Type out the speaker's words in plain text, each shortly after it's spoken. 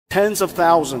tens of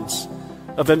thousands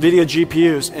of Nvidia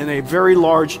GPUs in a very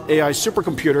large AI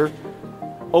supercomputer,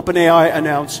 OpenAI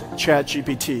announced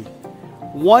ChatGPT.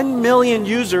 1 million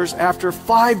users after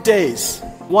 5 days.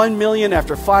 1 million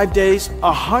after 5 days,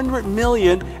 100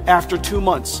 million after 2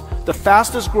 months. The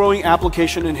fastest growing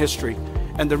application in history.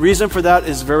 And the reason for that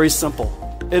is very simple.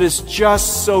 It is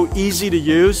just so easy to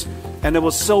use, and it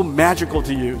was so magical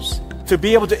to use. To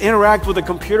be able to interact with a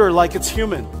computer like it's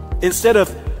human, instead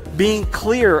of being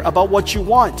clear about what you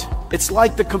want. It's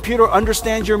like the computer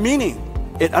understands your meaning.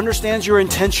 It understands your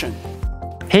intention.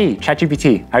 Hey,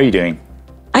 ChatGPT, how are you doing?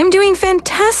 I'm doing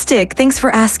fantastic. Thanks for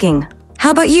asking.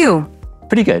 How about you?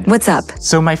 Pretty good. What's up?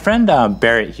 So my friend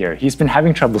Barrett here, he's been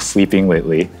having trouble sleeping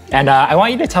lately. And I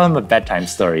want you to tell him a bedtime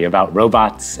story about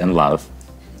robots and love.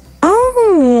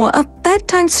 Oh, a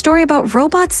bedtime story about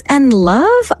robots and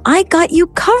love? I got you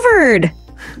covered.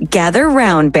 Gather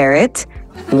round, Barrett.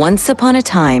 Once upon a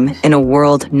time, in a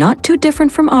world not too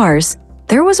different from ours,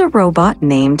 there was a robot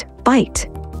named Byte.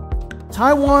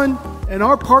 Taiwan and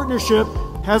our partnership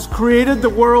has created the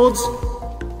world's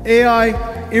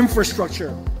AI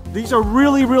infrastructure. These are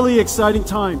really, really exciting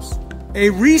times. A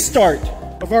restart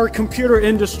of our computer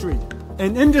industry.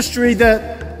 An industry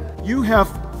that you have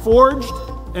forged,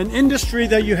 an industry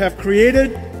that you have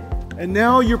created, and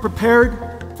now you're prepared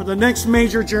for the next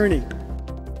major journey.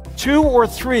 2 or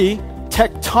 3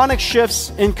 tectonic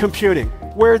shifts in computing,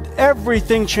 where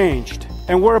everything changed,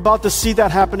 and we're about to see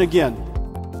that happen again.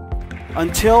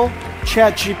 Until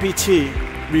ChatGPT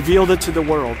revealed it to the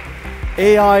world,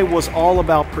 AI was all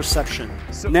about perception,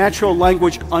 natural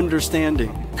language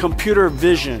understanding, computer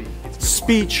vision,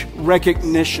 speech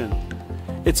recognition.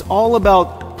 It's all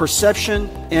about perception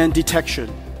and detection.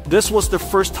 This was the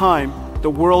first time the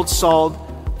world saw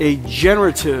a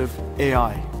generative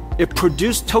AI. It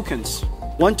produced tokens,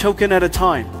 1 token at a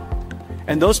time.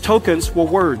 And those tokens were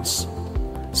words.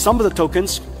 Some of the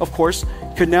tokens, of course,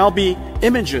 could now be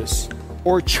images,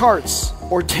 or charts,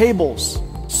 or tables,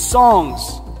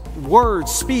 songs,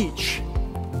 words, speech,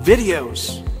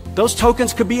 videos. Those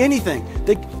tokens could be anything.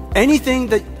 Anything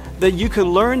that you can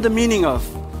learn the meaning of.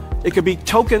 It could be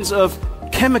tokens of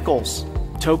chemicals,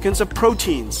 tokens of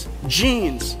proteins,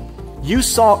 genes. You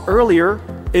saw earlier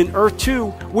in Earth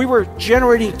 2, we were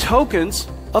generating tokens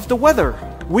of the weather.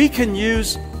 We can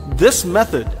use this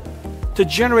method to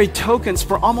generate tokens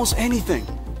for almost anything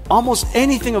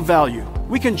of value.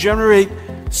 We can generate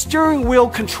steering wheel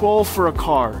control for a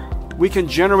car. We can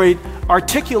generate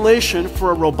articulation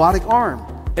for a robotic arm.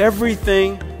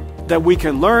 Everything that we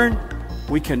can learn,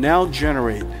 we can now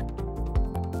generate.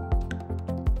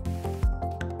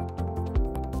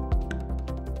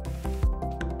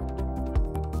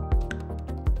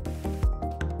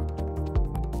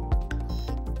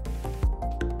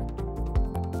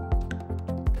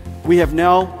 We have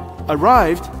now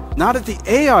arrived not at the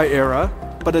AI era,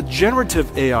 but a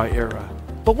generative AI era.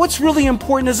 But what's really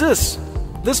important is this.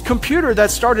 This computer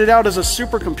that started out as a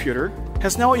supercomputer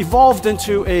has now evolved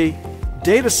into a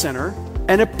data center,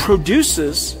 and it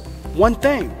produces one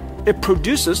thing. It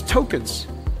produces tokens.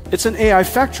 It's an AI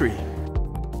factory.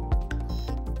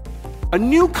 A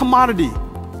new commodity.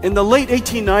 In the late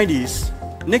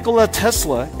 1890s, Nikola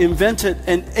Tesla invented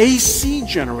an AC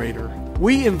generator.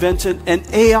 We invented an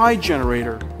AI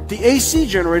generator. The AC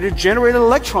generator generated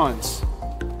electrons.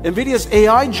 Nvidia's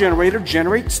AI generator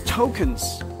generates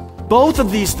tokens. Both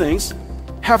of these things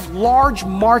have large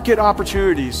market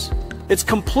opportunities. It's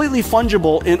completely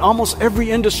fungible in almost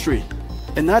every industry.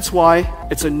 And that's why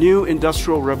it's a new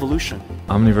industrial revolution.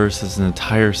 Omniverse is an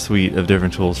entire suite of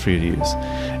different tools for you to use.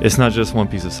 It's not just one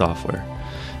piece of software.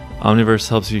 Omniverse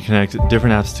helps you connect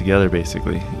different apps together,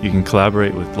 basically. You can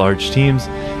collaborate with large teams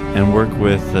and work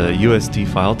with USD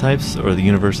file types or the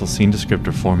Universal Scene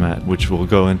Descriptor format, which we'll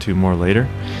go into more later,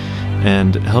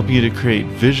 and help you to create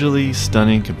visually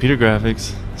stunning computer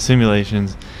graphics,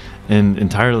 simulations, and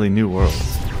entirely new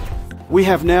worlds. We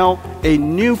have now a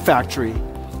new factory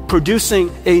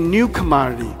producing a new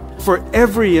commodity for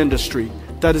every industry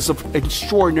that is of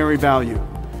extraordinary value.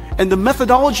 And the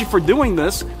methodology for doing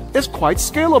this is quite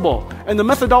scalable. And the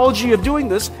methodology of doing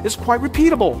this is quite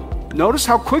repeatable. Notice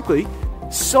how quickly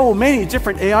so many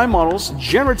different AI models,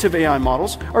 generative AI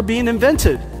models, are being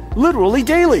invented, literally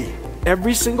daily.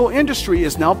 Every single industry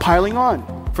is now piling on.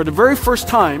 For the very first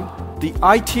time, the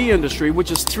IT industry,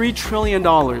 which is $3 trillion,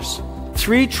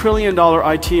 $3 trillion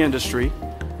IT industry,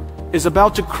 is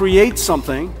about to create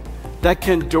something that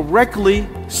can directly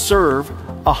serve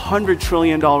 $100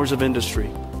 trillion of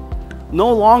industry.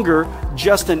 No longer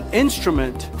just an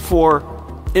instrument for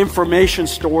information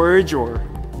storage or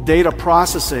data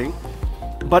processing,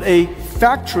 but a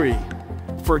factory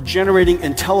for generating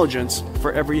intelligence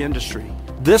for every industry.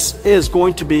 This is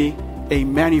going to be a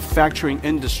manufacturing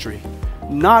industry.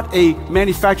 Not a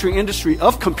manufacturing industry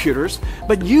of computers,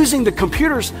 but using the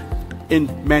computers in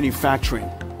manufacturing.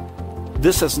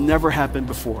 This has never happened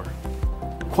before.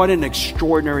 Quite an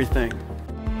extraordinary thing.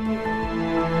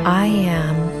 I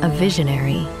am a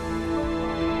visionary.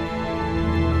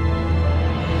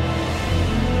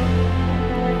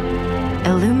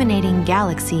 Illuminating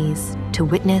galaxies to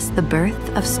witness the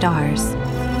birth of stars.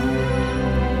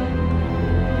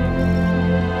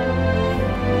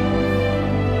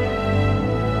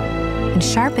 And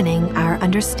sharpening our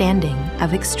understanding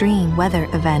of extreme weather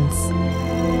events.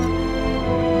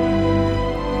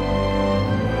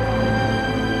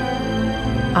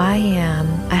 I am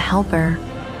a helper,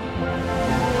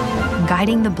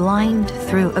 guiding the blind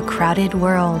through a crowded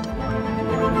world.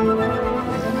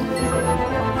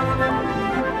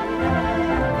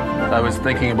 I was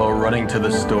thinking about running to the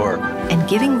store. And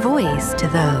giving voice to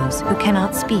those who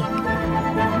cannot speak.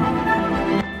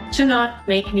 Do not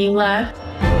make me laugh.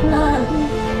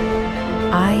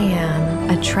 I am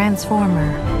a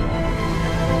transformer,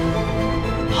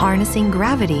 harnessing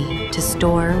gravity to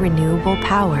store renewable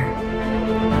power.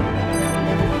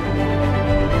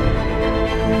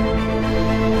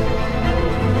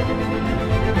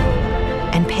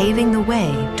 And paving the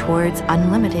way towards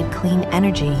unlimited clean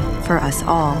energy for us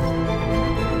all.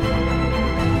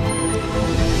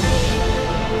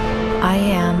 I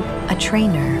am a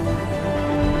trainer,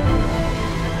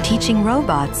 teaching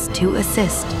robots to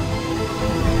assist,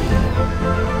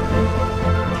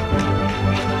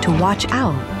 to watch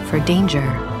out for danger,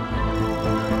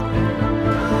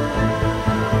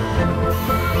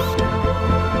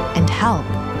 and help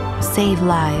save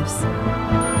lives.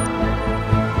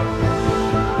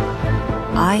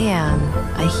 I am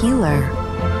a healer,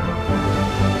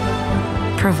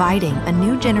 providing a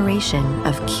new generation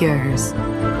of cures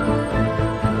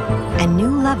and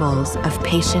new levels of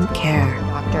patient care.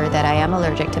 Doctor, that I am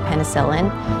allergic to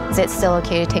penicillin. Is it still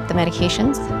okay to take the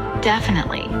medications?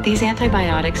 Definitely. These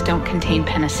antibiotics don't contain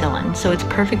penicillin, so it's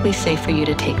perfectly safe for you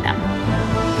to take them.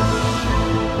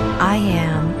 I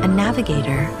am a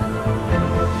navigator,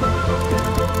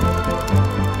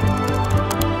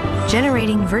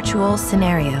 generating virtual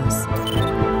scenarios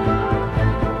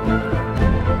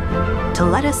to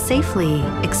let us safely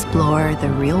explore the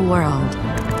real world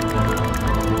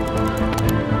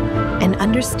and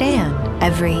understand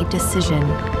every decision.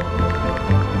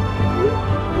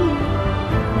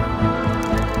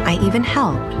 I even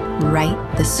helped write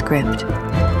the script.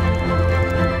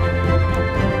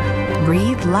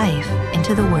 Breathe life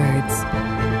into the words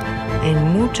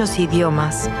en muchos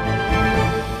idiomas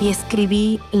y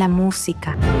escribí la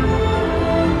música.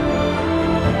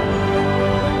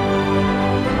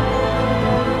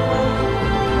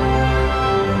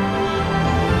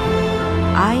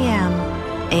 I am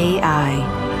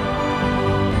AI,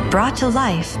 brought to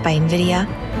life by Nvidia,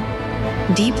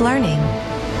 deep learning,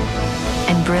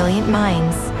 and brilliant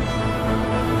minds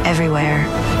everywhere.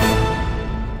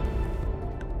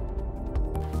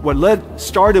 What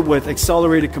started with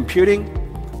accelerated computing,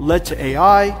 led to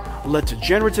AI, led to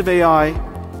generative AI,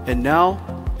 and now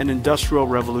an industrial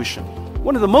revolution.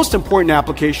 One of the most important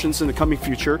applications in the coming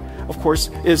future, of course,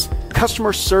 is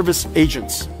customer service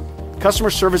agents.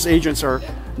 Customer service agents are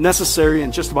necessary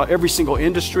in just about every single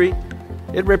industry.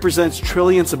 It represents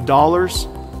trillions of dollars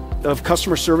of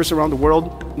customer service around the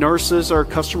world. Nurses are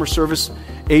customer service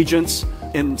agents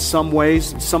in some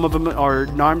ways. Some of them are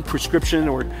non-prescription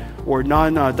or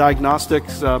non-diagnostic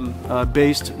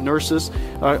based nurses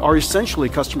are essentially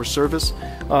customer service.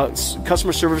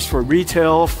 Customer service for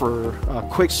retail, for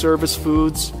quick service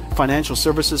foods, financial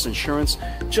services, insurance,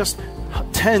 just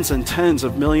tens and tens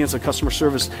of millions of customer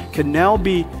service can now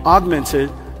be augmented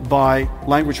by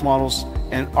language models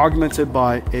and augmented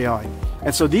by AI.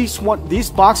 And so these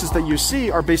boxes that you see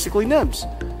are basically Nims.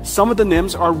 Some of the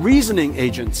Nims are reasoning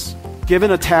agents.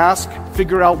 Given a task,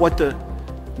 figure out what the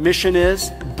mission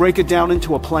is, break it down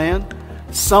into a plan.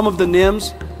 Some of the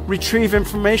Nims retrieve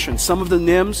information. Some of the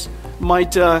Nims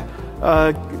might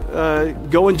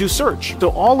go and do search. So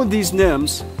all of these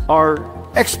Nims are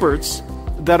experts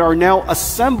that are now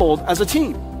assembled as a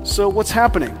team. So what's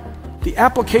happening? The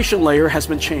application layer has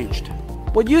been changed.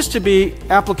 What used to be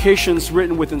applications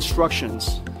written with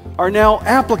instructions are now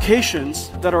applications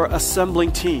that are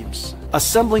assembling teams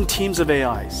of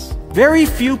AIs. Very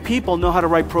few people know how to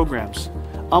write programs.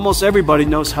 Almost everybody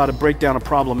knows how to break down a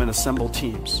problem and assemble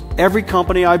teams. Every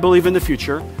company, I believe, in the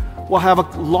future will have a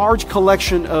large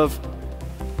collection of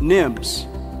Nims,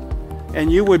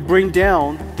 and you would bring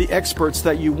down the experts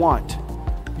that you want.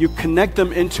 You connect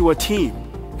them into a team,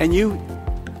 And you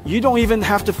don't even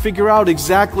have to figure out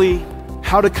exactly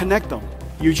how to connect them.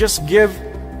 You just give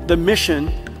the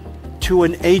mission to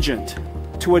an agent,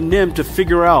 to a NIM, to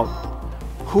figure out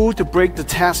who to break the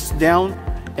tasks down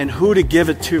and who to give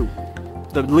it to.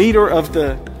 The leader of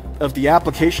the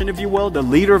application, if you will, the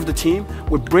leader of the team,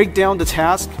 would break down the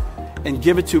task and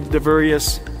give it to the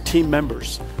various team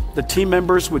members. The team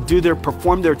members would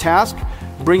perform their task,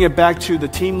 bring it back to the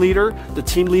team leader. The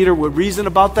team leader would reason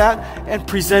about that and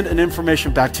present an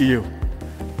information back to you.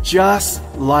 Just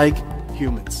like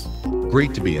humans.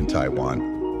 Great to be in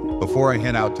Taiwan. Before I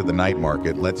head out to the night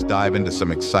market, let's dive into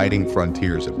some exciting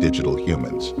frontiers of digital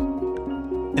humans.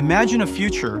 Imagine a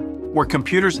future where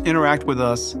computers interact with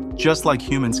us just like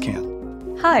humans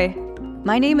can. Hi,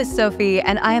 my name is Sophie,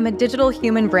 and I am a digital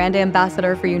human brand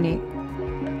ambassador for Unique.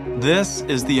 This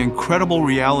is the incredible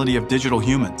reality of digital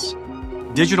humans.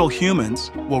 Digital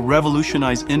humans will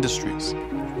revolutionize industries,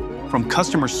 from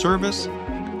customer service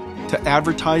to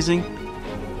advertising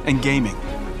and gaming.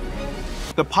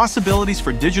 The possibilities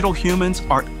for digital humans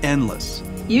are endless.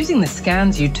 Using the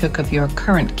scans you took of your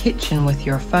current kitchen with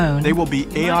your phone, they will be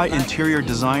AI interior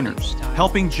designers,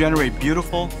 helping generate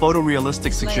beautiful,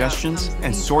 photorealistic suggestions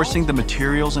and sourcing the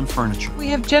materials and furniture. We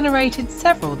have generated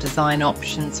several design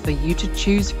options for you to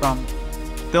choose from.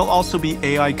 There'll also be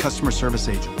AI customer service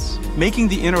agents, making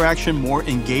the interaction more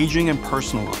engaging and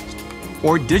personalized,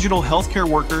 or digital healthcare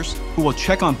workers who will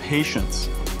check on patients,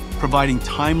 providing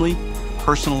timely,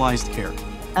 personalized care.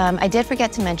 I did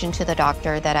forget to mention to the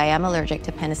doctor that I am allergic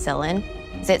to penicillin.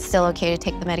 Is it still okay to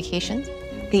take the medications?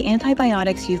 The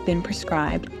antibiotics you've been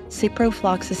prescribed,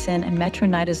 ciprofloxacin and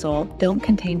metronidazole, don't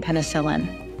contain penicillin,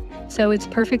 so it's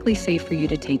perfectly safe for you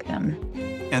to take them.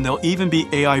 And there'll even be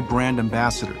AI brand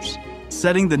ambassadors,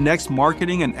 setting the next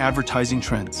marketing and advertising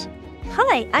trends.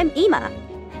 Hi, I'm Ima,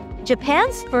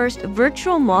 Japan's first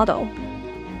virtual model.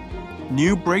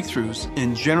 New breakthroughs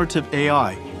in generative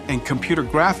AI and computer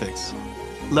graphics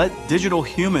let digital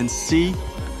humans see,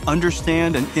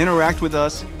 understand, and interact with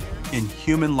us in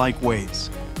human-like ways.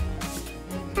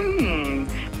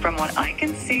 From what I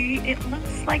can see, it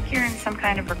looks like you're in some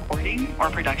kind of recording or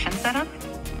production setup.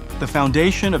 The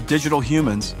foundation of digital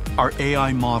humans are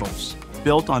AI models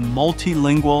built on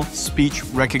multilingual speech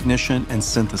recognition and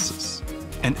synthesis,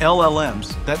 and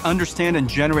LLMs that understand and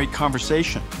generate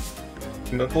conversation.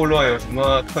 你们部落有什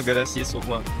么特别的习俗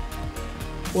吗？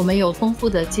我们有丰富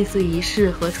的祭祀仪式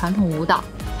和传统舞蹈，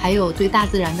还有对大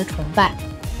自然的崇拜。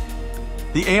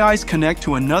The AIs connect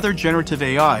to another generative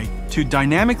AI to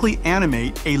dynamically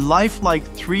animate a lifelike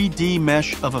 3D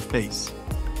mesh of a face.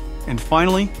 And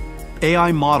finally,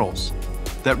 AI models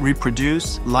that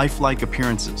reproduce lifelike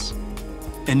appearances,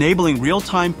 enabling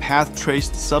real-time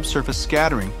path-traced subsurface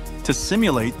scattering to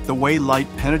simulate the way light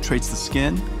penetrates the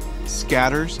skin,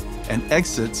 scatters, and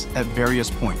exits at various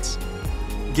points,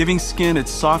 giving skin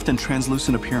its soft and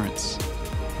translucent appearance.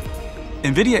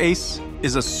 Nvidia ACE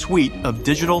is a suite of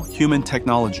digital human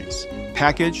technologies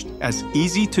packaged as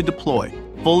easy-to-deploy,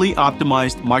 fully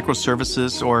optimized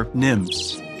microservices, or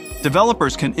Nims.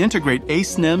 Developers can integrate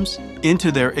ACE Nims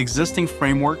into their existing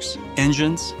frameworks,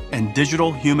 engines, and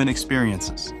digital human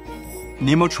experiences.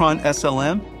 Nemotron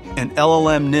SLM and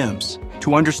LLM Nims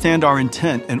to understand our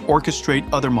intent and orchestrate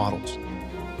other models.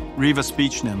 Riva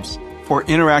Speech Nims for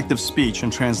interactive speech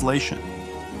and translation.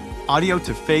 Audio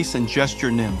to face and gesture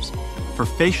Nims for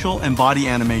facial and body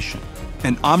animation.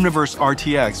 And Omniverse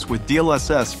RTX with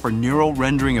DLSS for neural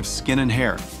rendering of skin and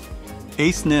hair.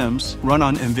 ACE Nims run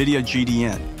on Nvidia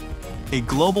GDN, a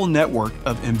global network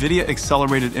of Nvidia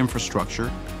accelerated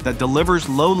infrastructure that delivers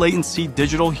low-latency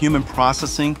digital human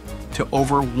processing to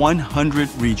over 100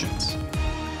 regions.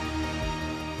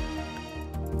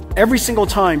 Every single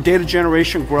time data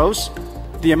generation grows,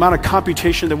 the amount of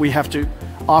computation that we have to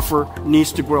offer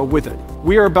needs to grow with it.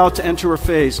 We are about to enter a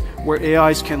phase where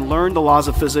AIs can learn the laws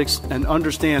of physics and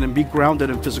understand and be grounded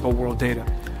in physical world data.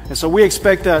 And so we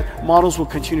expect that models will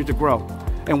continue to grow.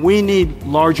 And we need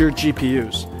larger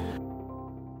GPUs.